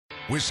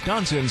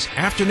Wisconsin's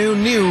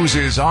afternoon news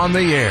is on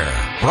the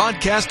air,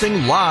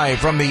 broadcasting live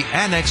from the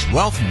Annex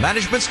Wealth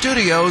Management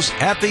Studios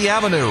at the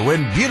Avenue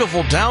in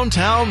beautiful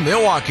downtown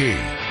Milwaukee.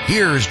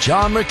 Here's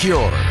John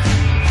McCure.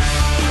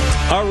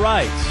 All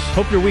right.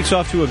 Hope your week's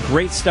off to a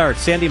great start.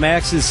 Sandy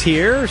Max is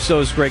here. So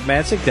is Greg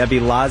Matzik,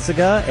 Debbie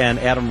Lazaga, and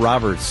Adam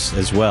Roberts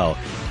as well.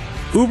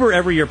 Uber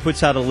every year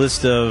puts out a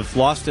list of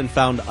lost and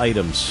found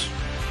items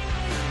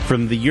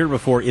from the year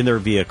before in their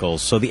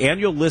vehicles. So the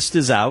annual list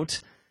is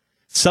out.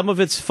 Some of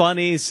it's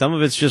funny. Some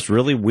of it's just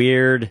really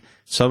weird.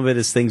 Some of it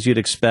is things you'd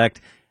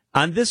expect.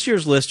 On this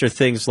year's list are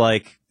things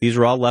like, these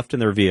are all left in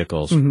their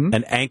vehicles. Mm-hmm.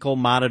 An ankle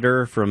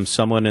monitor from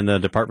someone in the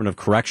Department of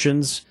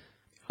Corrections.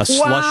 A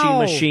slushy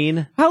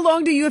machine. How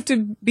long do you have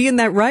to be in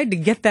that ride to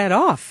get that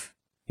off?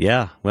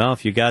 Yeah, well,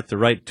 if you got the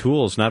right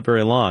tools, not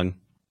very long,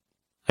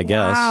 I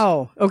guess.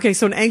 Wow. Okay,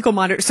 so an ankle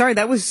monitor. Sorry,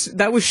 that was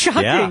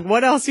shocking. Yeah.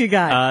 What else you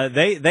got?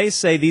 They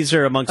say these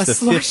are amongst the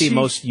 50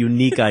 most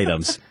unique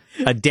items.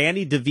 A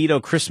Danny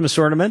DeVito Christmas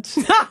ornament.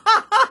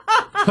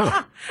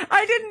 I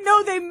didn't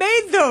know they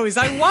made those.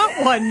 I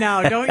want one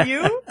now, don't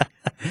you?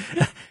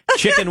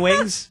 Chicken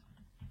wings.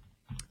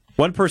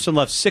 One person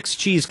left 6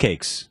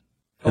 cheesecakes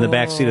in the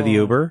backseat of the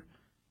Uber.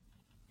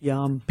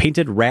 Yum.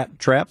 Painted rat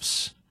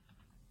traps.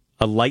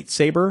 A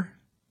lightsaber.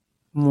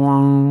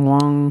 Wong,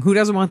 wong. Who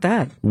doesn't want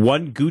that?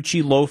 One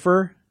Gucci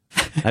loafer.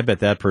 I bet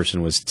that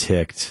person was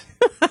ticked.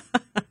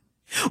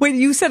 Wait,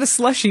 you said a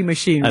slushy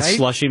machine, right? A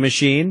slushy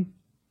machine.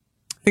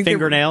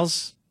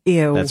 Fingernails.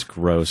 Ew. That's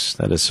gross.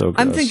 That is so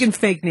gross. I'm thinking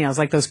fake nails,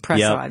 like those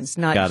press-ons,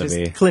 not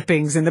just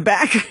clippings in the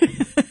back.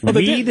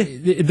 Weed?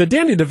 The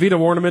Danny DeVito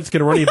ornaments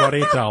can run you about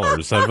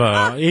 $8 of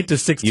 $8 to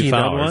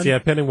 $16. Yeah,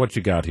 depending what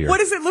you got here. What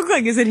does it look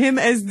like? Is it him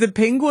as the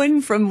penguin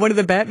from one of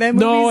the Batman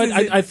movies?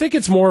 No, I think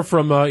it's more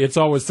from It's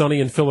Always Sunny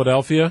in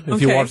Philadelphia.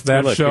 If you watch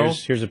that show,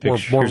 here's a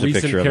picture. More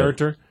recent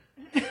character.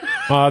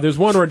 There's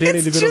one where Danny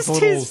DeVito's a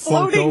little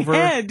slumped over.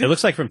 Head. It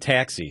looks like from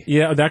Taxi.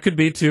 Yeah, that could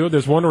be too.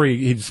 There's one where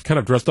he's kind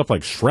of dressed up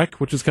like Shrek,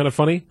 which is kind of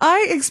funny.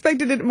 I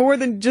expected it more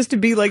than just to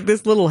be like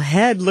this little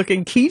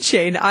head-looking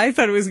keychain. I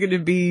thought it was going to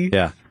be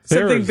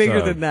something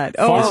bigger than that.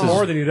 Far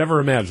more than you'd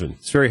ever imagine.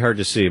 It's very hard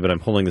to see, but I'm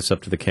pulling this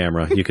up to the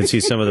camera. You can see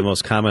some of the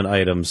most common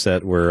items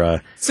that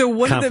were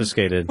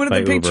confiscated by Uber.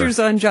 One of the pictures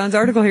on John's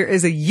article here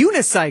is a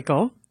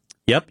unicycle.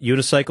 Yep,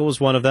 unicycle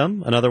was one of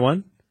them. Another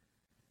one.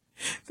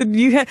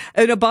 You had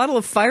a bottle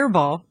of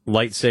Fireball.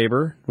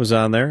 Lightsaber was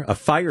on there. A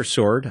fire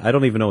sword. I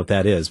don't even know what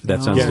that is, but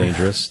that sounds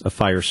dangerous. A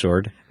fire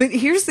sword. But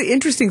here's the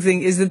interesting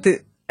thing is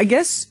that I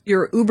guess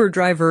your Uber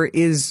driver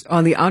is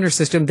on the honor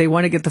system. They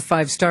want to get the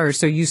 5 stars.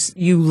 So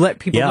you let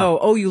people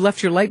know, you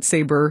left your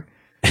lightsaber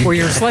or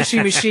your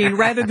slushy machine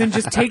rather than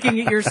just taking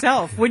it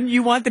yourself. Wouldn't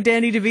you want the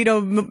Danny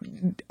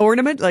DeVito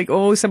ornament? Like,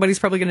 somebody's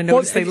probably going to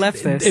notice they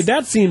left this.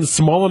 That seems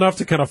small enough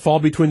to kind of fall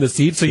between the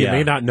seats, so you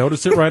may not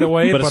notice it right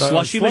away. but a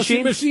slushy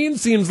machine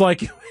seems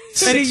like...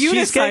 And a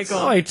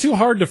unicycle. Too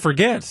hard to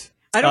forget.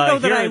 I don't know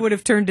that I would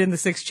have turned in the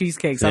 6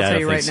 cheesecakes, I'll tell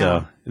you right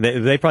now.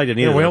 They probably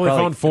didn't either. We only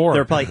found 4.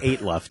 There were probably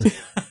 8 left.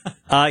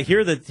 Here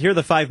are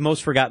the 5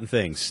 most forgotten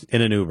things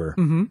in an Uber.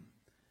 Mm-hmm.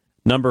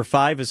 Number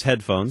 5 is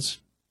headphones.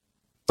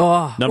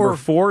 Number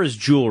 4 is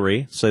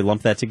jewelry, so they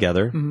lump that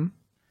together. Mm-hmm.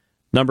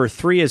 Number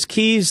 3 is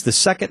keys. The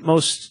second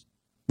most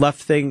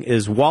left thing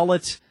is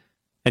wallet.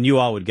 And you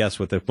all would guess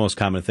what the most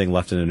common thing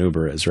left in an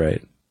Uber is,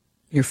 right?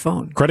 Your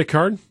phone. Credit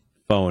card?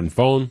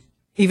 Phone.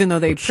 Even though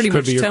they pretty much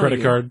could be your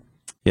credit card.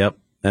 Yep,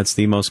 that's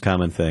the most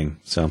common thing.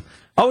 So,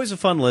 always a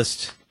fun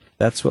list.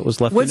 That's what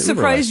was left in What Uber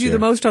surprised last you year. the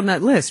most on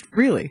that list,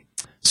 really?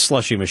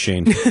 Slushy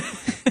machine.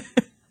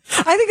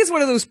 I think it's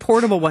one of those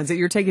portable ones that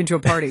you're taking to a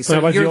party.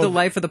 So you're the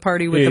life of the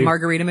party with the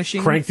margarita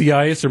machine. Crank the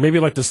ice, or maybe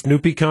like the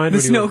Snoopy kind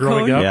when you were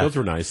growing up. Yeah. Those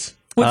were nice.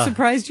 What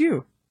surprised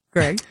you,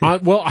 Greg?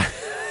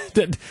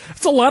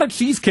 It's a lot of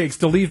cheesecakes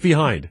to leave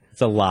behind.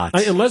 It's a lot.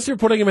 Unless you're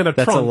putting them in a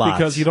trunk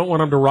because you don't want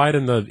them to ride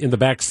in the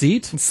back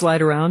seat. And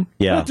slide around?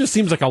 Yeah. That just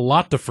seems like a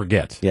lot to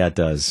forget. Yeah, it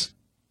does.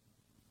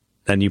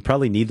 And you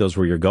probably need those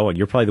where you're going.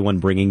 You're probably the one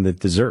bringing the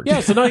dessert.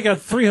 Yeah, so now you got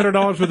 $300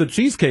 worth of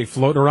cheesecake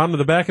floating around in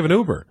the back of an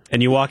Uber.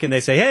 And you walk in,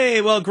 they say,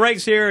 hey, well,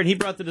 Greg's here, and he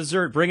brought the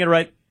dessert. Bring it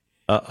right.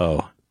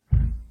 Uh-oh.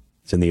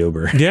 It's in the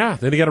Uber. Yeah,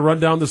 then you got to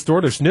run down the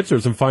store to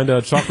Schnitzer's and find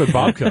a chocolate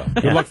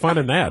babka. Good luck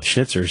finding that.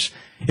 Schnitzer's.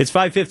 It's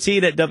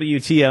 5:15 at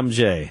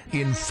WTMJ.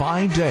 In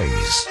 5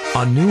 days,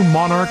 a new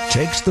monarch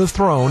takes the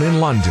throne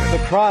in London.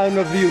 The crown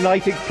of the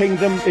United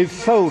Kingdom is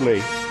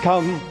solely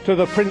come to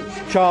the Prince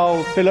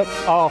Charles Philip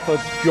Arthur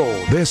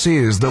George. This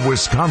is the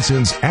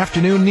Wisconsin's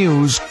Afternoon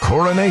News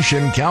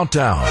Coronation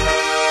Countdown.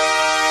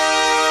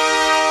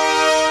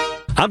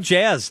 I'm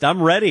jazzed.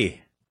 I'm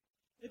ready.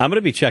 I'm going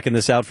to be checking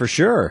this out for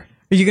sure.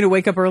 Are you going to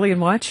wake up early and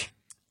watch?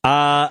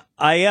 I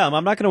am.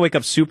 I'm not going to wake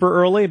up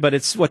super early, but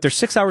it's they're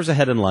 6 hours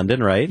ahead in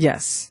London, right?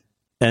 Yes.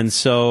 And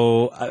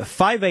so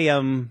 5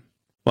 a.m.,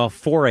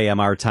 4 a.m.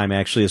 our time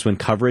actually is when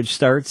coverage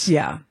starts.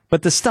 Yeah.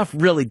 But the stuff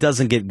really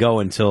doesn't get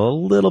going until a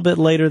little bit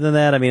later than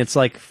that. I mean, it's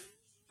like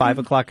 5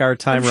 o'clock our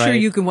time, I'm right? sure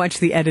you can watch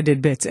the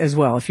edited bits as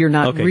well if you're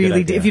not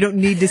if you don't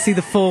need to see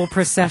the full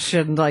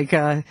procession like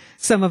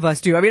some of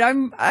us do. I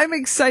mean, I'm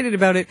excited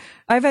about it.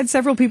 I've had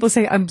several people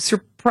say, I'm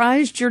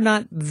surprised you're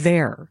not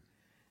there.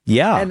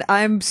 Yeah. And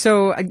I'm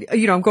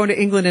going to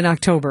England in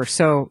October,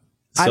 so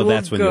I will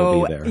that's when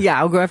you'll be there. Yeah,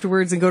 I'll go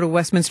afterwards and go to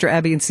Westminster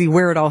Abbey and see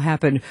where it all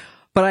happened.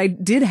 But I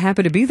did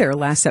happen to be there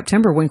last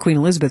September when Queen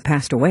Elizabeth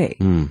passed away.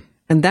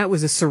 And that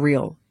was a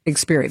surreal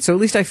experience. So at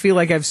least I feel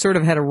like I've sort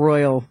of had a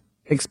royal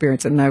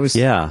experience. And I was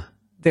there.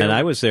 And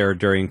I was there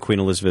during Queen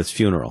Elizabeth's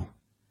funeral.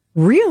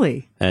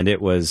 Really? And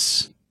it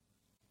was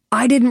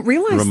I didn't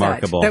realize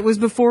remarkable. That was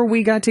before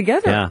we got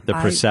together. Yeah, the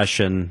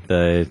procession,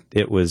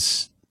 it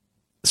was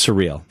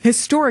surreal.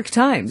 Historic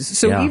times.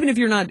 So even if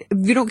you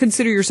don't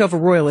consider yourself a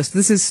royalist,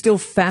 this is still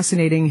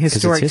fascinating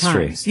historic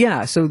times.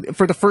 Yeah. So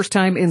for the first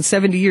time in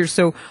 70 years.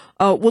 So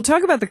we'll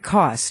talk about the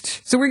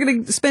cost. So we're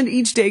going to spend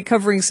each day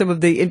covering some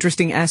of the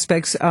interesting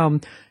aspects.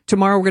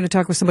 Tomorrow we're going to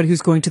talk with somebody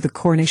who's going to the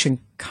Coronation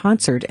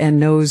concert and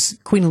knows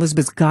Queen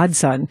Elizabeth's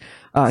godson.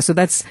 So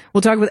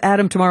we'll talk with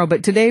Adam tomorrow.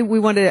 But today we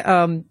want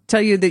to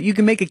tell you that you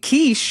can make a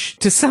quiche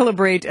to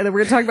celebrate, and then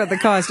we're going to talk about the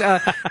cost.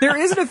 There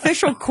is an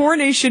official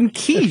Coronation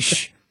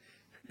quiche.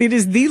 It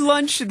is the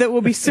lunch that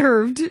will be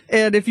served,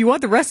 and if you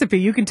want the recipe,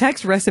 you can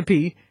text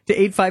recipe to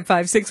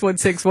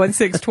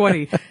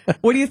 855-616-1620.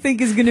 What do you think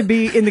is going to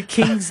be in the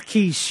King's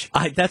quiche?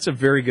 That's a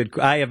very good.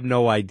 I have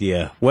no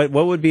idea. What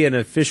would be an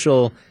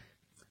official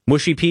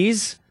mushy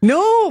peas?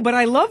 No, but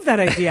I love that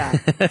idea.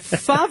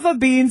 Fava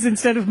beans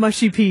instead of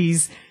mushy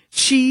peas,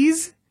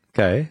 cheese,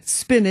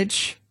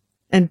 spinach,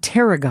 and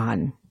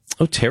tarragon.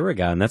 Oh,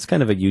 tarragon. That's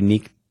kind of a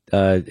unique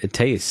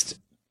taste.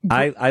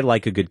 I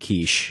like a good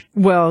quiche.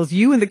 Well,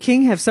 you and the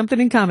King have something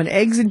in common.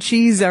 Eggs and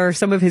cheese are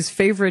some of his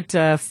favorite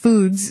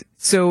foods.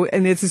 So,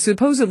 and it's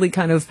supposedly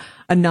kind of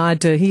a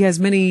nod to, he has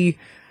many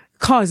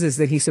causes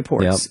that he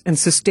supports, and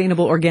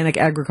sustainable organic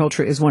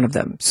agriculture is one of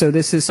them. So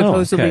this is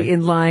supposedly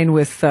in line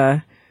with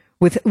that.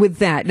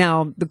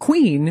 Now, the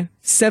Queen,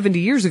 70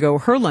 years ago,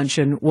 her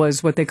luncheon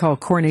was what they call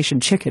Coronation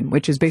chicken,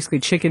 which is basically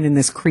chicken in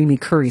this creamy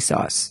curry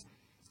sauce.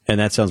 And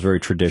that sounds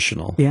very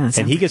traditional. Yeah,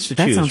 and he gets to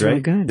choose, right?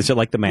 Really good. Is it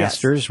like the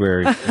Masters,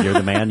 where you're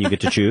the man, you get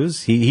to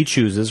choose? He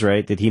chooses,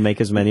 right? Did he make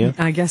his menu?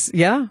 I guess,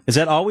 yeah. Is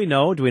that all we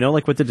know? Do we know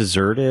like what the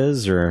dessert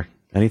is or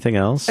anything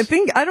else? I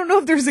don't know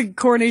if there's a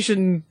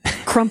Coronation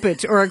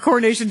crumpet or a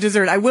Coronation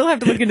dessert. I will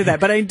have to look into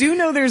that. But I do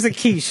know there's a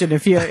quiche. And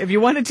if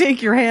you want to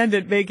take your hand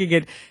at making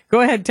it,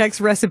 go ahead,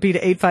 text recipe to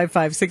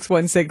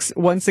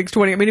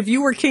 855-616-1620. I mean, if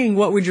you were king,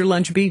 what would your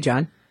lunch be,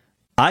 John?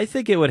 I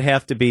think it would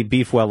have to be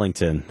beef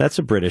Wellington. That's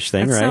a British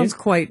thing, that right? Sounds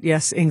quite,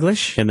 yes,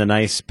 English. And the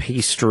nice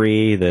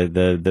pastry,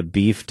 the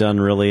beef done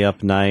really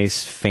up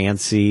nice,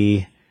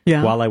 fancy.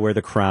 Yeah. While I wear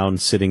the crown,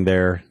 sitting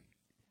there,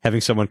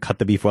 having someone cut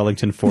the beef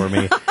Wellington for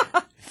me,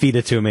 feed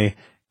it to me.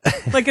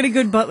 Like in a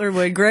good butler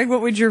would. Greg, what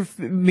would your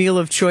meal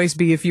of choice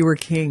be if you were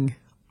king?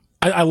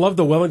 I love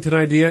the Wellington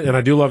idea, and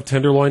I do love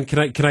tenderloin.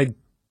 Can I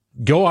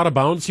go out of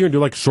bounds here and do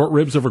like short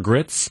ribs over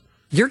grits?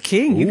 You're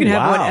king. You can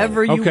have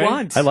whatever you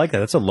want. I like that.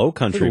 That's a low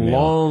country meal.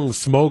 Long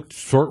smoked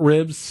short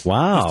ribs.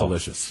 Wow. It's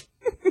delicious.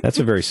 That's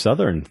a very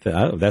southern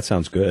thing. That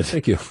sounds good.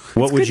 Thank you.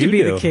 What would you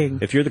be do the king.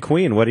 if you're the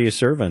queen? What are you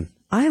serving?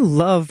 I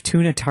love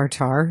tuna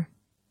tartare.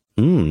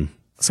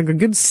 It's like a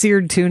good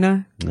seared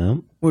tuna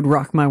would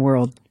rock my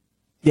world.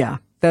 Yeah,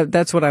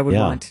 that's what I would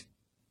want.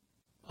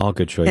 All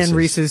good choices. And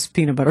Reese's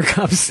peanut butter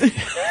cups.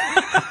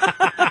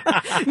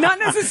 Not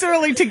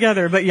necessarily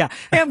together, but yeah.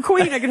 Hey, I'm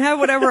queen. I can have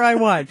whatever I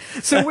want.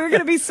 So we're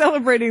going to be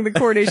celebrating the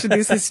coronation,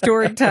 this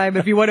historic time.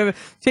 If you want to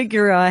take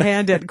your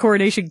hand at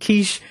Coronation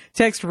Quiche,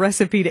 text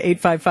recipe to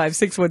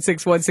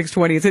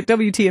 855-616-1620. It's at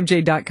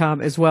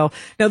WTMJ.com as well.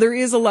 Now, there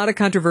is a lot of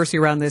controversy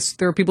around this.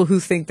 There are people who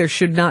think there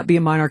should not be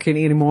a monarchy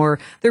anymore.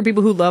 There are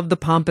people who love the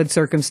pomp and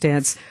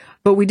circumstance.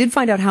 But we did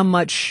find out how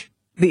much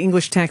the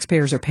English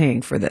taxpayers are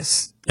paying for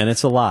this. And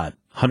it's a lot.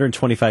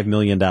 $125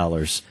 million.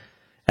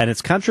 And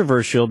it's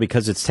controversial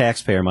because it's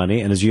taxpayer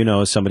money. And as you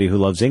know, as somebody who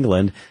loves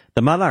England,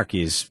 the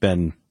monarchy's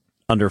been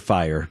under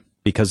fire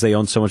because they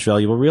own so much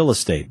valuable real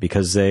estate,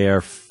 because they are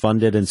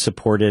funded and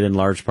supported in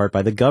large part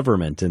by the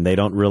government. And they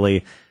don't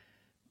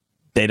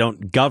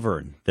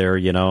govern. They're,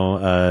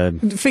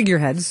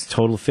 figureheads.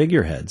 Total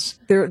figureheads.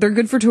 They're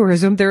good for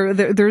tourism.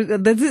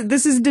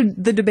 This is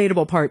the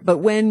debatable part. But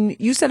when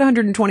you said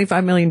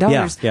 $125 million,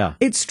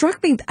 it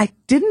struck me. I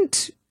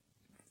didn't.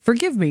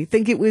 Forgive me,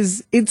 think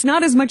it's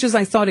not as much as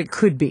I thought it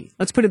could be.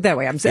 Let's put it that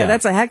way. I'm saying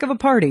that's a heck of a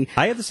party.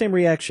 I had the same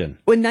reaction.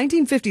 In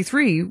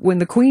 1953, when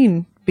the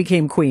Queen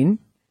became queen,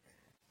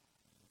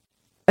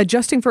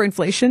 adjusting for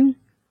inflation,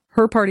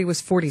 her party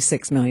was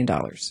 $46 million.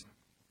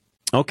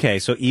 Okay,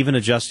 so even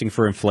adjusting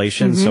for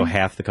inflation, so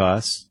half the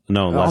cost?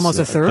 No, less almost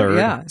a third.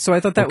 Yeah. So I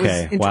thought that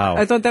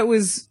I thought that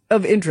was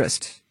of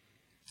interest.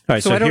 All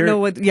right, so I don't know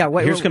what. Yeah,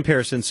 here's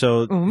comparison.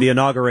 So the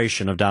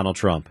inauguration of Donald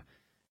Trump,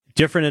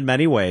 different in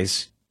many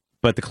ways.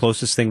 But the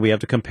closest thing we have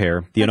to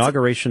compare, the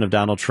inauguration of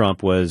Donald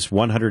Trump was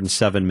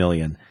 $107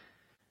 million.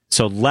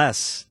 So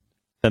less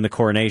than the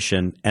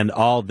Coronation, and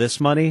all this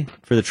money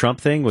for the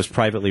Trump thing was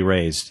privately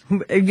raised.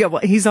 Yeah,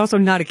 well, he's also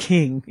not a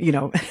king,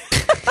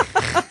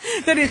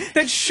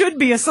 That should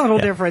be a subtle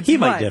difference. He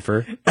might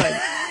differ.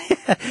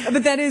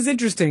 But that is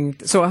interesting.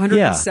 So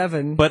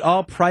 107. Yeah, but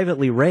all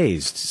privately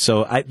raised.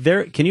 So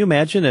can you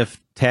imagine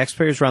if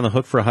taxpayers were on the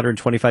hook for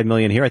 $125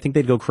 million here? I think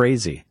they'd go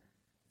crazy.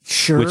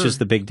 Sure. Which is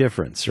the big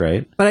difference,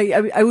 right? But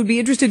I would be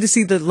interested to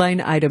see the line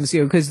items,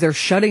 because they're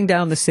shutting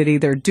down the city.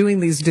 They're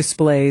doing these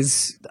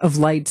displays of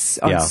lights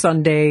on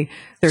Sunday.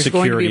 There's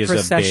Security going to be a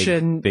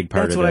procession. Is a big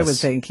part That's of what this. I would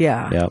think.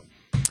 Yeah. Yep.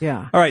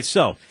 Yeah. All right.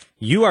 So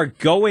you are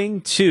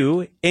going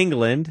to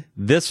England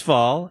this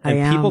fall,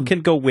 and people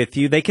can go with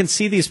you. They can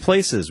see these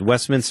places: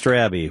 Westminster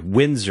Abbey,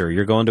 Windsor.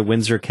 You're going to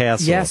Windsor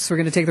Castle. Yes, we're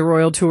going to take the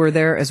royal tour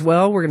there as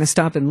well. We're going to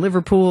stop in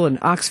Liverpool and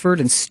Oxford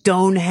and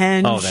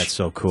Stonehenge. Oh, that's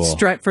so cool.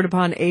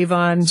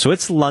 Stratford-upon-Avon. So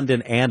it's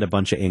London and a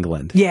bunch of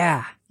England.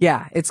 Yeah.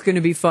 It's going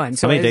to be fun.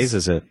 So how many days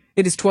is it?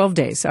 It is 12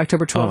 days,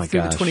 October 12th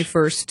through the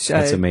 21st.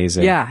 That's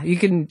amazing. Yeah, you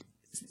can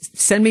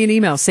send me an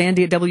email,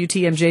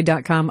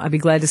 sandy@wtmj.com. I'd be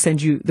glad to send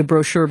you the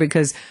brochure,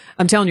 because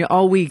I'm telling you,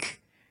 all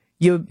week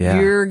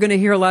you're going to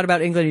hear a lot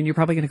about England, and you're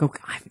probably going to go,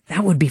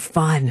 that would be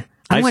fun.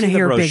 I want to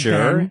hear Big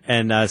Ben.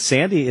 And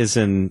Sandy is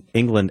an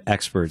England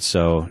expert,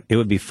 so it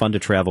would be fun to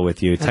travel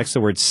with you. Text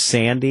the word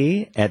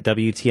Sandy at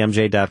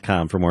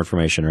WTMJ.com for more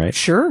information, right?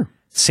 Sure.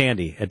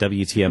 Sandy at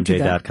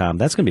WTMJ.com.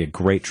 That's going to be a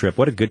great trip.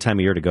 What a good time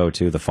of year to go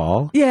to, the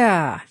fall.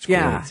 Yeah.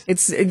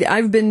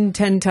 I've been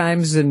 10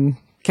 times and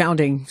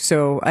counting,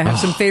 so I have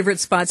some favorite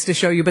spots to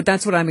show you, but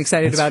that's what I'm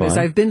excited about. Is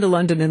I've been to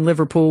London and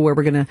Liverpool, where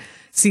we're going to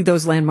see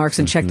those landmarks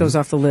and check those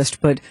off the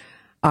list, but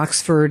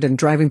Oxford and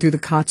driving through the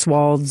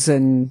Cotswolds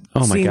and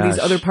seeing these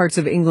other parts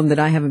of England that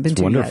I haven't been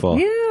to wonderful.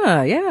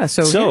 yet. Yeah.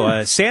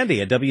 So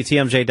Sandy at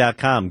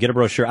WTMJ.com. Get a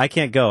brochure. I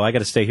can't go. I got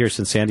to stay here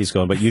since Sandy's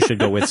going, but you should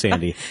go with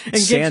Sandy.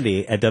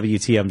 Sandy at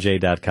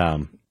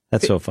WTMJ.com.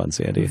 That's so fun,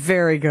 Sandy.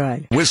 Very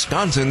good.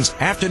 Wisconsin's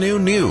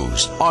afternoon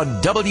news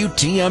on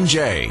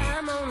WTMJ.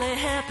 I'm only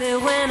happy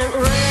when it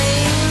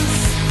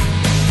rains.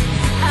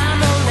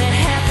 I'm only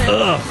happy.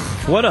 Ugh,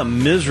 what a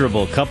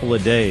miserable couple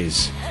of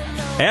days.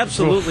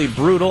 Absolutely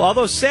brutal.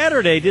 Although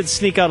Saturday did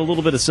sneak out a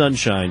little bit of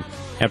sunshine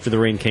after the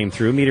rain came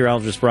through.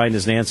 Meteorologist Brian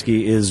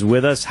Niznansky is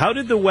with us. How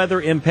did the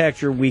weather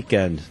impact your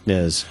weekend,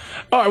 Niz?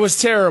 Oh, it was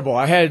terrible.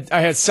 I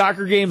had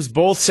soccer games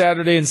both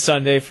Saturday and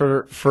Sunday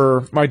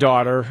for my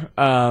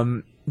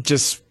daughter.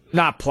 Just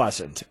not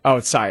pleasant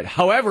outside.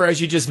 However,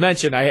 as you just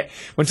mentioned, I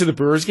went to the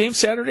Brewers game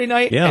Saturday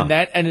night, and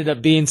that ended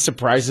up being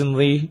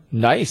surprisingly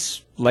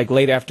nice, like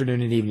late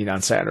afternoon and evening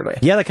on Saturday.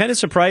 Yeah, that kind of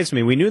surprised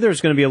me. We knew there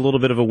was going to be a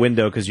little bit of a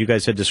window because you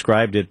guys had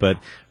described it, but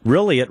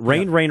really it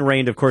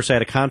rained. Of course, I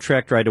had a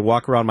contractor I had to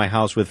walk around my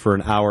house with for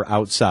an hour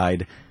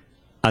outside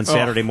on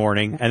Saturday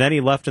morning, and then he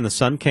left and the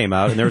sun came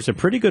out, and there was a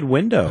pretty good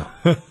window.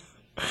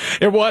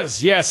 It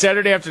was, yeah.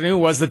 Saturday afternoon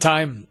was the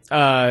time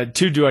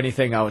to do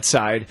anything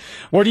outside.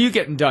 What are you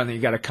getting done that you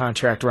got a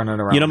contract running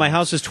around? My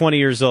house is 20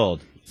 years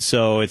old,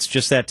 so it's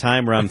just that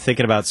time where I'm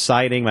thinking about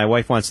siding. My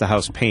wife wants the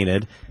house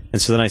painted,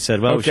 and so then I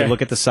said, well, we should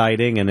look at the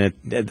siding, and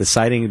the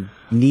siding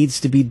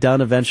needs to be done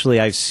eventually.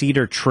 I have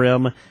cedar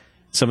trim.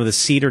 Some of the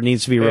cedar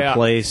needs to be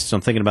replaced, so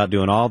I'm thinking about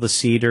doing all the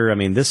cedar. I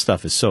mean, this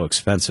stuff is so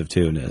expensive,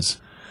 too, Niz.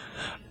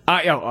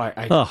 I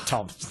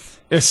tell them.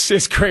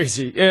 It's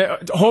crazy.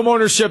 Home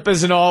ownership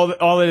isn't all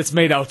that it's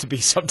made out to be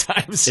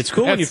sometimes. It's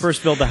cool when you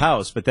first build the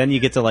house, but then you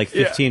get to like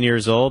 15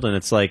 years old, and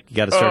it's like you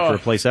got to start to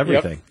replace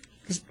everything. Yep.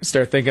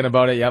 Start thinking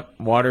about it.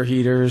 Yep, water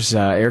heaters,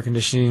 air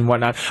conditioning, and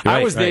whatnot.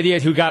 I was the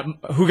idiot who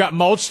got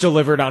mulch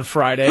delivered on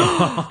Friday,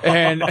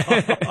 and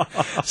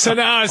so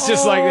now it's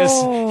just like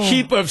this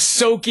heap of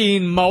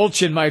soaking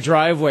mulch in my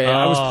driveway.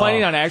 I was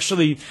planning on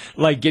actually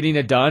getting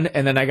it done,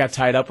 and then I got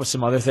tied up with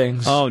some other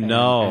things. Oh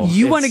no!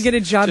 You want to get a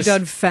job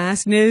done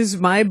fast, Niz?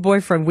 My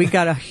boyfriend, we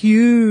got a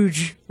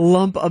huge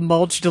lump of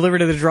mulch delivered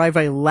to the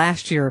driveway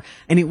last year,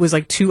 and it was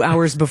like 2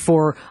 hours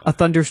before a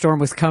thunderstorm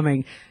was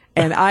coming.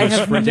 And I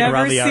have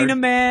never seen a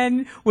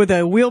man with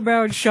a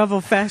wheelbarrow and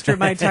shovel faster in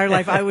my entire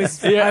life. I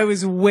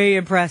was way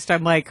impressed.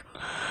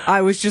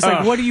 I was just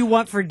like, what do you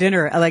want for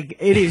dinner? Like,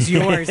 it is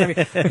yours. I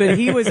mean, but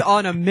he was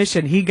on a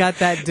mission. He got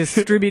that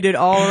distributed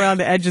all around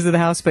the edges of the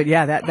house. But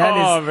yeah, that is.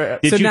 Man.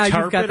 Did so you now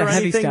tarp you've got it the or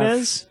heavy anything, stuff.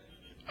 Niz?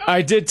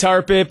 I did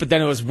tarp it, but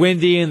then it was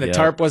windy and the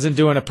tarp wasn't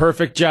doing a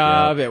perfect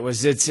job.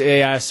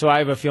 So I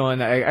have a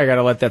feeling I got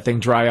to let that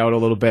thing dry out a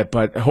little bit,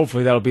 but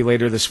hopefully that'll be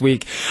later this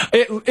week.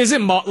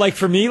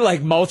 For me,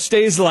 mulch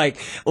days,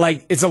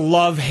 it's a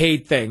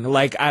love-hate thing.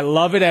 Like, I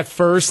love it at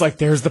first,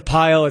 there's the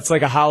pile, it's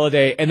like a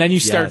holiday, and then you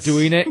start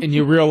doing it and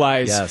you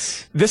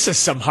realize this is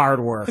some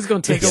hard work. It's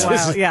going to take a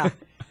while.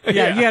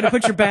 Yeah, you got to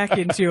put your back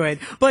into it,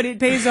 but it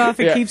pays off.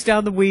 It keeps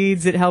down the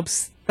weeds. It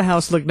helps the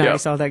house look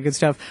nice, all that good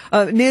stuff.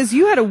 Niz,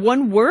 you had a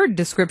one-word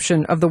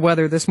description of the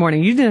weather this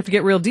morning. You didn't have to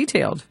get real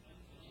detailed.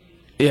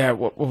 Yeah,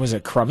 what was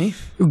it, crummy?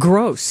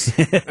 Gross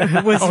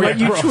was what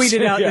you gross.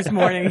 tweeted out this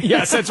morning.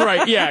 Yes, that's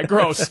right. Yeah,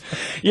 gross.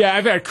 Yeah,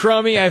 I've had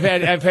crummy. I've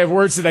had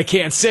words that I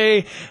can't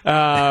say.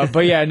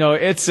 But yeah, no,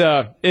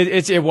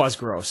 it was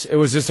gross. It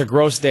was just a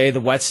gross day. The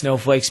wet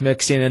snowflakes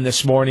mixing in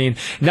this morning.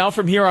 Now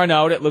from here on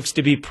out, it looks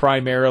to be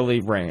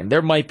primarily rain.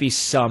 There might be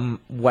some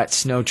wet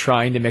snow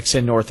trying to mix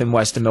in north and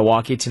west of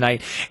Milwaukee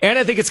tonight. And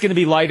I think it's going to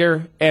be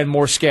lighter and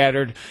more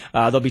scattered.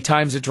 There'll be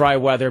times of dry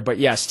weather. But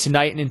yes,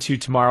 tonight and into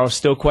tomorrow,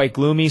 still quite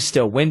gloomy,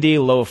 still windy,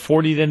 low of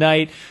 40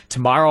 tonight.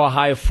 Tomorrow, a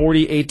high of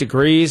 48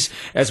 degrees.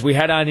 As we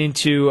head on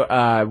into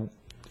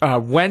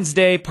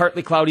Wednesday,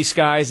 partly cloudy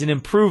skies, an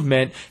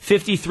improvement,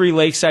 53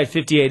 lakeside,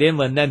 58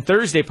 inland. Then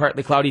Thursday,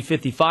 partly cloudy,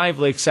 55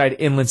 lakeside,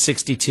 inland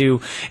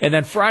 62. And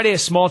then Friday, a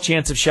small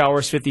chance of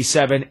showers,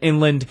 57,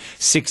 inland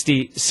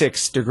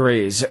 66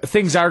 degrees.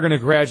 Things are going to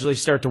gradually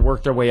start to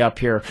work their way up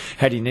here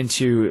heading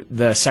into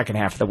the second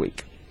half of the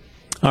week.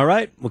 All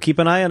right, we'll keep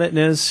an eye on it,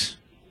 Niz.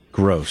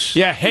 Gross.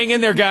 Yeah, hang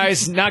in there,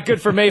 guys. Not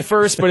good for May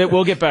 1st, but it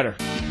will get better.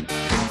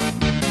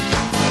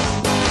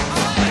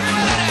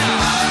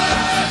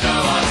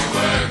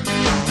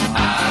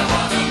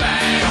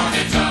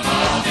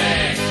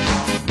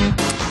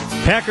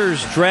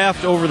 Packers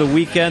draft over the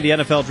weekend. The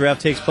NFL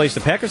draft takes place.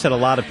 The Packers had a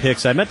lot of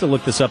picks. I meant to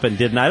look this up and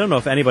didn't. I don't know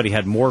if anybody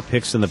had more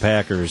picks than the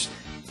Packers,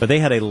 but they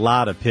had a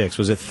lot of picks.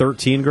 Was it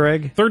 13,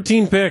 Greg?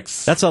 13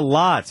 picks. That's a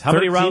lot. How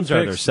many rounds picks.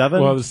 are there?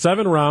 7? Well, there's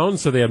 7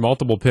 rounds, so they had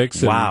multiple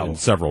picks in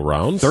several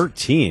rounds.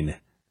 13.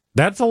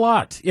 That's a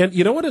lot. And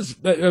you know what is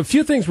a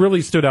few things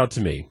really stood out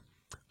to me.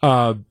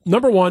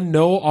 Number one,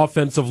 no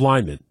offensive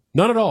linemen.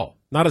 None at all.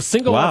 Not a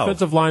single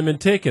offensive lineman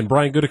taken.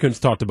 Brian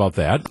Gutekunst talked about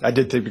that. I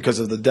did think because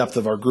of the depth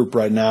of our group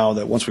right now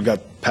that once we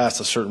got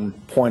past a certain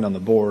point on the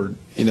board,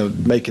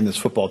 making this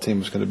football team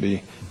was going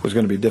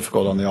to be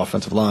difficult on the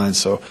offensive line.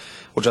 So,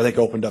 which I think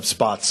opened up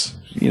spots,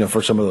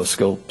 for some of those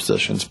skill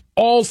positions.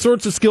 All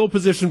sorts of skill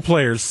position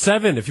players.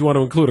 7, if you want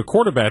to include a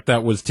quarterback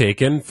that was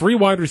taken. 3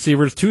 wide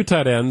receivers, 2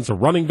 tight ends, a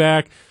running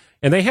back,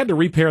 and they had to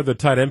repair the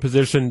tight end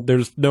position.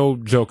 There's no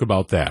joke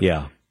about that.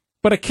 Yeah.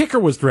 But a kicker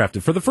was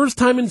drafted for the first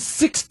time in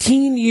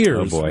 16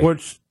 years,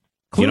 which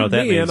clued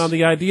me in on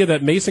the idea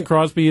that Mason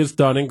Crosby is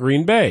done in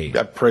Green Bay.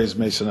 I praised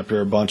Mason up here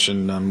a bunch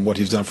and what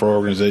he's done for our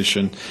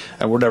organization,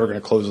 and we're never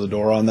going to close the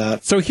door on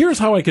that. So here's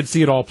how I could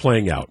see it all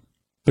playing out.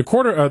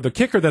 The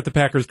kicker that the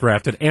Packers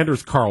drafted,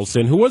 Anders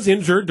Carlson, who was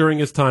injured during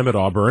his time at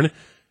Auburn,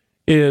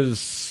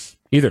 is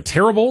either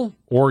terrible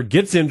or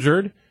gets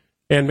injured,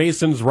 and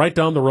Mason's right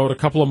down the road a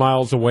couple of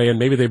miles away, and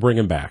maybe they bring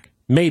him back.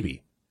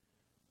 Maybe.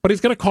 But he's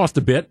going to cost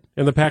a bit,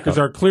 and the Packers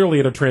are clearly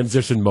in a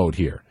transition mode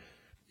here.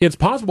 It's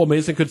possible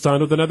Mason could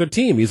sign with another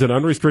team. He's an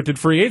unrestricted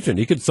free agent.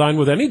 He could sign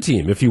with any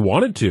team if he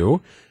wanted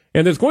to.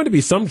 And there's going to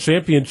be some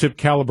championship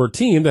caliber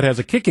team that has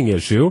a kicking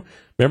issue.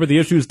 Remember the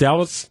issues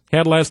Dallas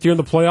had last year in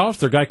the playoffs?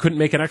 Their guy couldn't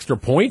make an extra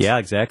point? Yeah,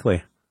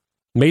 exactly.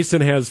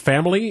 Mason has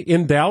family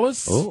in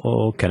Dallas.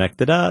 Oh, connect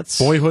the dots.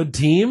 Boyhood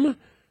team.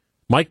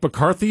 Mike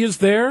McCarthy is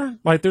there.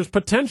 There's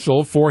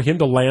potential for him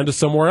to land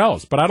somewhere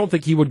else. But I don't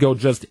think he would go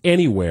just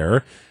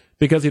anywhere,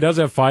 because he does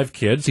have 5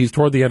 kids. He's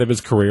toward the end of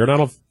his career, and I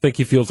don't think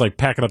he feels like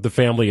packing up the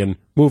family and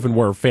moving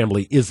where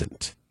family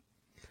isn't.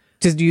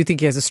 Do you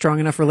think he has a strong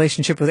enough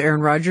relationship with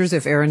Aaron Rodgers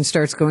if Aaron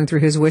starts going through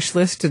his wish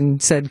list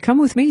and said, come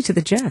with me to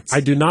the Jets? I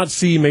do not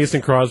see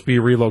Mason Crosby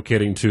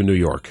relocating to New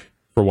York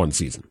for one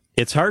season.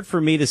 It's hard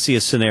for me to see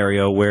a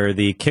scenario where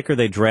the kicker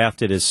they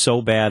drafted is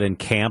so bad in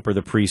camp or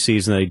the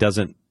preseason that he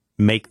doesn't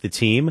make the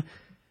team.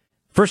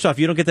 First off,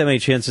 you don't get that many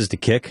chances to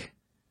kick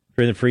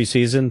during the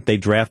preseason. They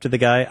drafted the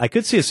guy. I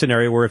could see a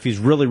scenario where if he's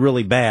really,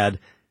 really bad,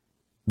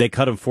 they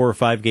cut him 4 or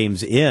 5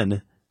 games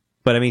in.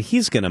 But,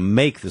 he's going to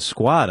make the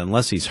squad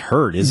unless he's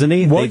hurt, isn't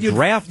he? Well, they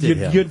drafted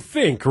him. You'd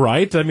think,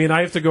 right?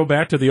 I have to go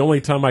back to the only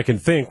time I can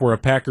think where a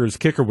Packers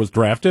kicker was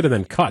drafted and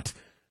then cut,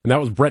 and that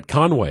was Brett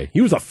Conway.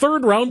 He was a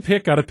 3rd-round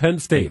pick out of Penn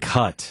State. And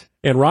cut.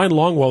 And Ryan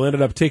Longwell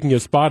ended up taking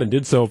his spot and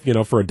did so,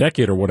 for a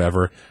decade or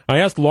whatever. I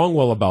asked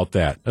Longwell about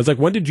that. I was like,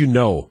 when did you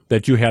know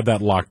that you had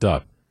that locked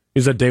up?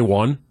 He said, day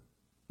 1.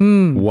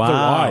 Wow. So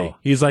why?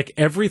 He's like,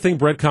 everything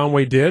Brett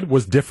Conway did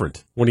was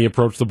different when he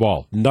approached the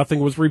ball. Nothing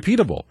was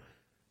repeatable.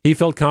 He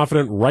felt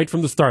confident right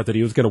from the start that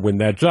he was going to win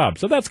that job.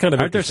 So that's kind of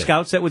Aren't there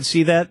scouts that would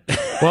see that?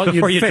 Well,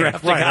 before you think,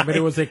 draft a right? guy?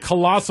 It was a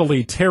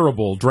colossally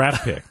terrible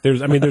draft pick.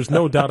 There's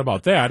no doubt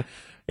about that.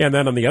 And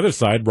then on the other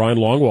side, Brian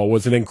Longwell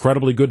was an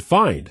incredibly good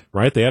find,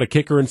 right? They had a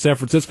kicker in San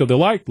Francisco they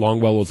liked.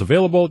 Longwell was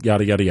available,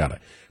 yada, yada, yada.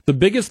 The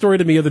biggest story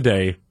to me of the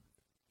day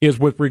is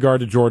with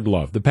regard to Jordan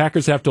Love. The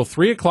Packers have till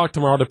 3 o'clock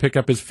tomorrow to pick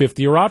up his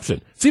 5th-year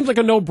option. Seems like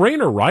a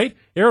no-brainer, right?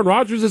 Aaron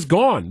Rodgers is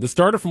gone. The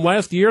starter from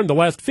last year and the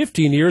last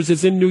 15 years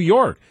is in New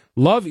York.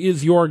 Love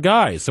is your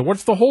guy. So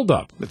what's the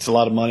holdup? It's a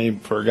lot of money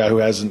for a guy who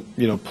hasn't,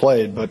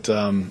 played, but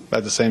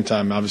at the same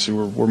time, obviously,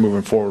 we're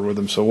moving forward with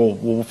him, so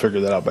we'll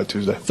figure that out by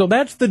Tuesday. So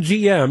that's the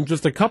GM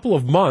just a couple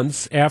of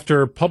months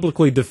after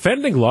publicly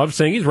defending Love,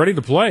 saying he's ready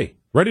to play,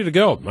 ready to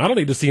go. I don't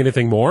need to see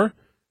anything more.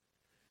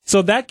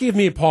 So that gave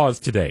me a pause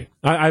today.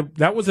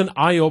 That was an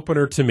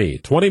eye-opener to me.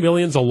 $20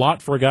 million's a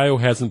lot for a guy who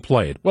hasn't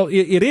played. Well,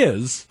 it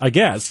is, I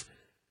guess.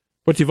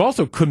 but you've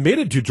also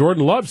committed to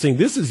Jordan Love, saying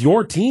this is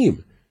your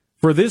team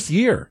for this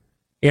year.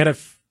 And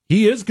if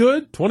he is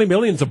good, $20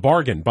 million is a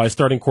bargain by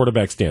starting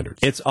quarterback standards.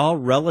 It's all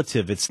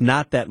relative. It's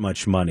not that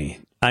much money.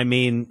 I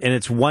mean, and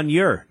it's 1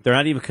 year. They're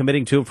not even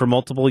committing to him for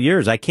multiple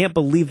years. I can't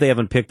believe they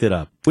haven't picked it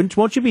up.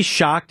 Won't you be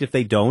shocked if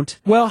they don't?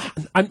 Well,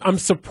 I'm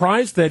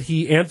surprised that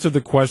he answered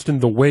the question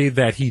the way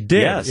that he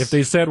did. Yes. If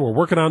they said, we're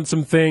working on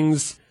some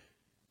things,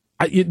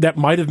 that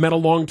might have meant a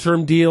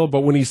long-term deal, but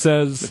when he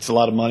says... It's a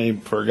lot of money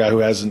for a guy who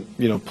hasn't,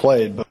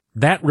 played. But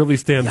that really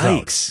stands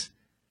Yikes. out.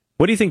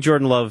 What do you think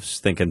Jordan Love's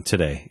thinking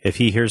today if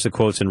he hears the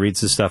quotes and reads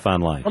the stuff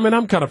online? I mean,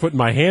 I'm kind of putting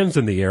my hands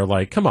in the air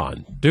like, come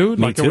on, dude.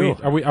 Me like, too.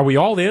 Are we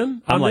all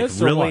in on I'm like,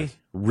 this?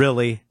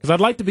 really? Because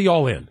I'd like to be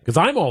all in, because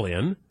I'm all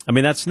in. I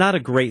mean, that's not a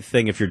great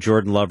thing if you're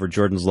Jordan Love or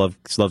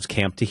Love's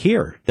camp to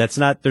hear.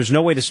 There's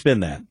no way to spin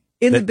that.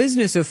 In the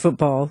business of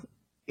football,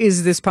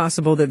 is this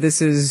possible that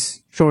this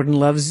is Jordan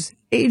Love's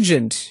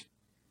agent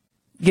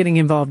getting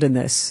involved in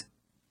this?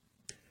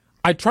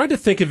 I tried to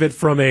think of it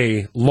from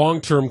a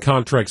long-term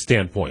contract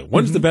standpoint.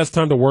 When's the best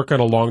time to work on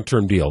a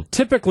long-term deal?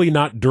 Typically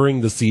not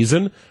during the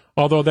season,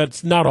 although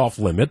that's not off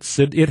limits.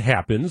 It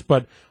happens,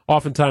 but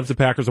oftentimes the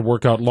Packers will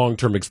work out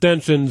long-term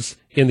extensions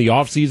in the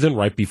offseason,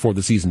 right before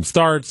the season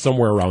starts,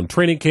 somewhere around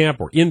training camp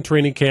or in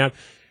training camp,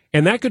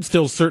 and that could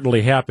still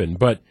certainly happen.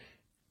 But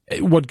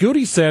what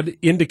Goody said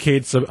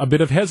indicates a bit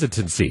of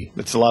hesitancy.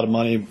 it's a lot of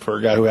money for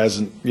a guy who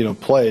hasn't,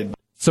 played.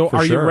 So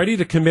are you sure. ready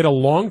to commit a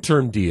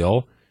long-term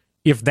deal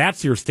if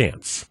that's your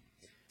stance?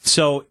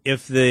 So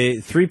if the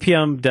 3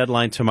 p.m.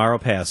 deadline tomorrow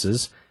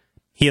passes,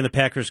 he and the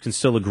Packers can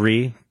still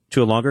agree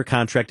to a longer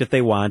contract if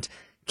they want.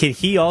 Can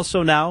he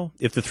also now,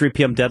 if the 3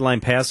 p.m.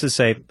 deadline passes,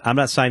 say, I'm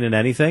not signing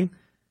anything,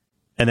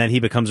 and then he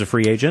becomes a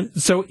free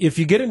agent? So if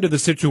you get into the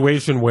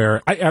situation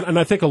where,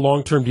 I think a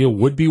long-term deal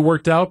would be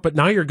worked out, but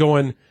now you're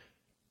going,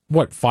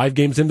 5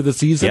 games into the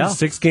season? Yeah.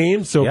 6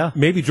 games? So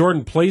maybe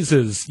Jordan plays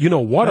his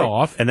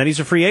off. And then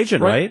he's a free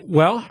agent, right?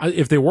 Well,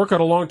 if they work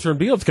out a long-term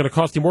deal, it's going to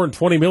cost you more than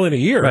 $20 million a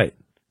year. Right.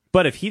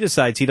 But if he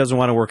decides he doesn't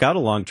want to work out a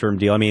long-term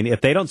deal, I mean,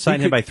 if they don't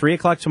sign him by 3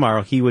 o'clock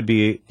tomorrow, he would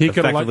be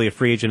effectively a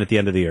free agent at the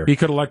end of the year. He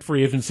could elect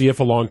free agency if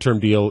a long-term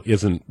deal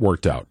isn't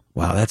worked out.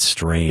 Wow, that's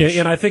strange.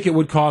 And I think it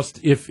would cost,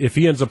 if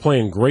he ends up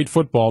playing great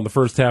football in the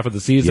first half of the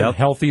season,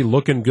 healthy,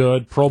 looking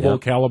good, Pro Bowl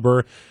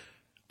caliber,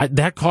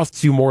 that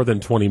costs you more than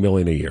 $20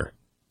 million a year.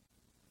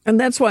 And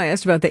that's why I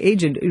asked about the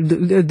agent.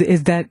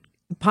 Is that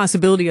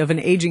possibility of an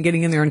agent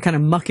getting in there and kind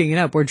of mucking it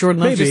up, where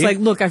Jordan Love's just like,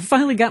 look, I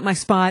finally got my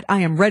spot. I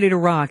am ready to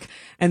rock.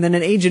 And then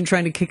an agent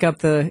trying to kick up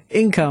the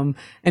income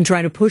and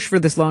trying to push for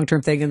this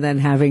long-term thing, and then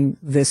having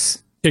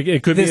this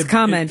It could this be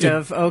comment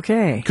of,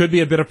 okay. Could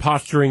be a bit of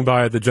posturing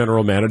by the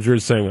general manager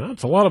saying,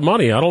 it's a lot of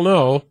money. I don't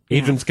know.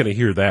 Agent's going to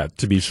hear that,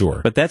 to be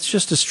sure. But that's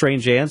just a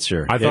strange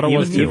answer. I thought it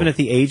was too. Even if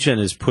the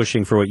agent is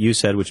pushing for what you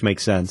said, which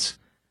makes sense,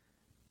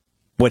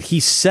 what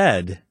he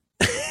said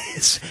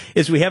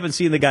is we haven't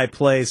seen the guy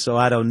play, so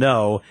I don't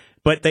know.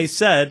 But they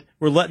said,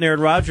 we're letting Aaron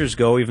Rodgers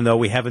go, even though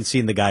we haven't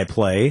seen the guy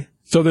play.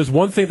 So there's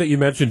one thing that you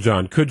mentioned,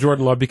 John. Could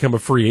Jordan Love become a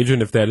free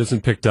agent if that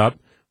isn't picked up?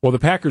 Well, the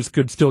Packers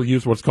could still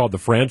use what's called the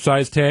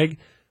franchise tag.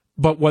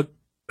 But what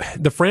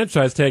the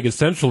franchise tag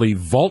essentially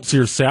vaults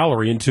your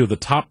salary into the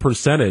top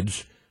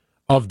percentage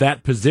of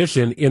that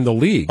position in the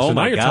league. Oh, so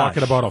now you're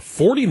talking about a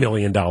 $40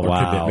 million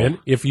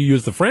commitment if you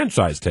use the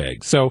franchise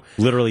tag. So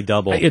literally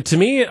double. To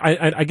me,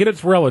 I get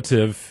it's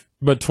relative,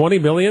 but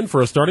 $20 million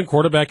for a starting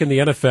quarterback in the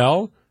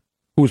NFL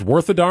who's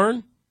worth a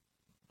darn,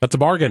 that's a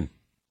bargain.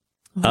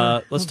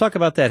 Let's talk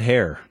about that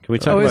hair. Can we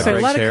talk about Greg's hair?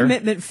 A lot of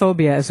commitment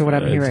phobia is what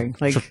I'm hearing.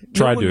 Like,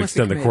 tried to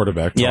extend the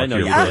quarterback. Yeah, I know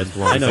you did.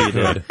 I know you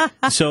did.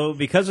 So,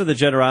 because of the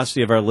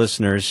generosity of our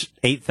listeners,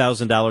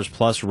 $8,000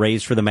 plus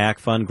raised for the MAC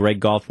Fund. Greg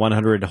golfed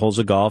 100 holes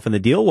of golf, and the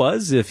deal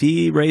was if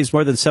he raised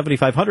more than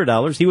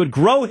 $7,500, he would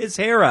grow his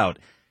hair out.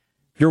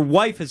 Your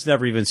wife has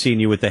never even seen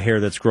you with the hair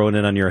that's growing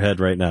in on your head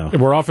right now.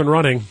 We're off and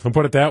running. I'll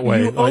put it that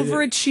way. You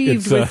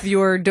overachieved with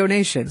your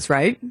donations,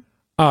 right?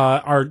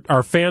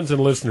 Our fans and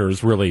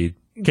listeners really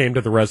came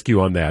to the rescue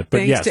on that.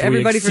 But Thanks to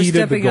everybody for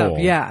stepping up.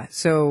 Yeah,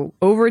 so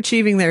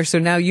overachieving there. So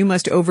now you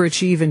must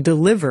overachieve and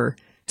deliver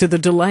to the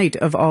delight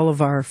of all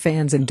of our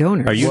fans and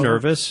donors. Are you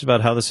nervous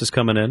about how this is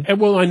coming in?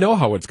 Well, I know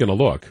how it's going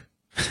to look.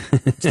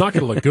 It's not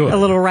going to look good. A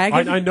little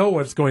ragged? I know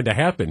what's going to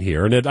happen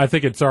here, and I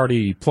think it's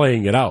already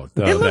playing it out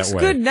it looks that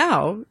way. good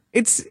now.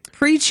 It's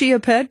pre-Chia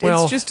Pet.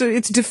 Well, it's just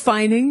it's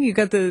defining. You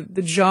got the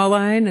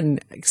jawline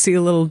and see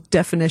a little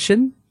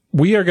definition.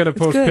 We are going to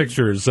post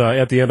pictures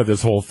at the end of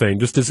this whole thing,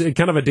 just as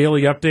kind of a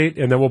daily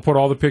update, and then we'll put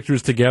all the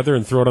pictures together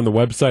and throw it on the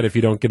website if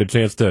you don't get a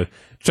chance to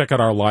check out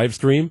our live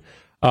stream.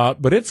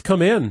 But it's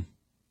come in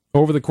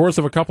over the course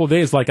of a couple of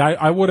days. Like,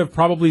 I would have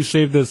probably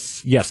shaved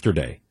this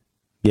yesterday,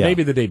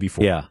 maybe the day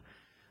before. Yeah.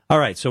 All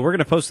right, so we're going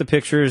to post the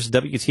pictures,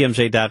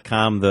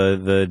 WTMJ.com,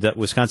 the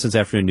Wisconsin's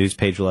Afternoon News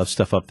page will have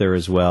stuff up there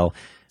as well.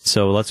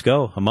 So let's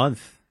go, a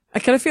month. I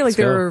kind of feel like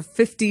there are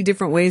 50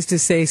 different ways to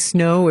say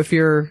snow if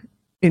you're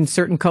in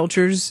certain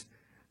cultures.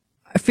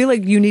 I feel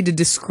like you need to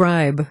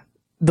describe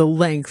the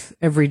length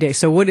every day.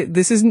 So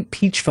this isn't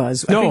peach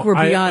fuzz. I think we're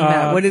beyond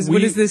that. What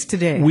is this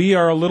today? We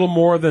are a little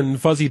more than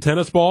fuzzy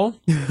tennis ball.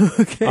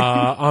 Okay.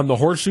 On the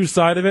horseshoe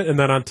side of it, and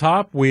then on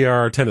top we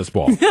are tennis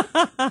ball.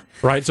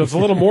 Right, so it's a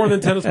little more than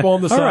tennis ball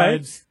on the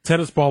sides,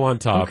 tennis ball on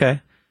top.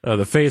 Okay.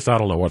 The face, I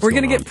don't know what's We're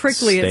going going to get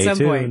prickly at some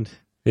point.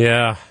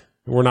 Yeah,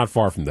 we're not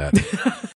far from that.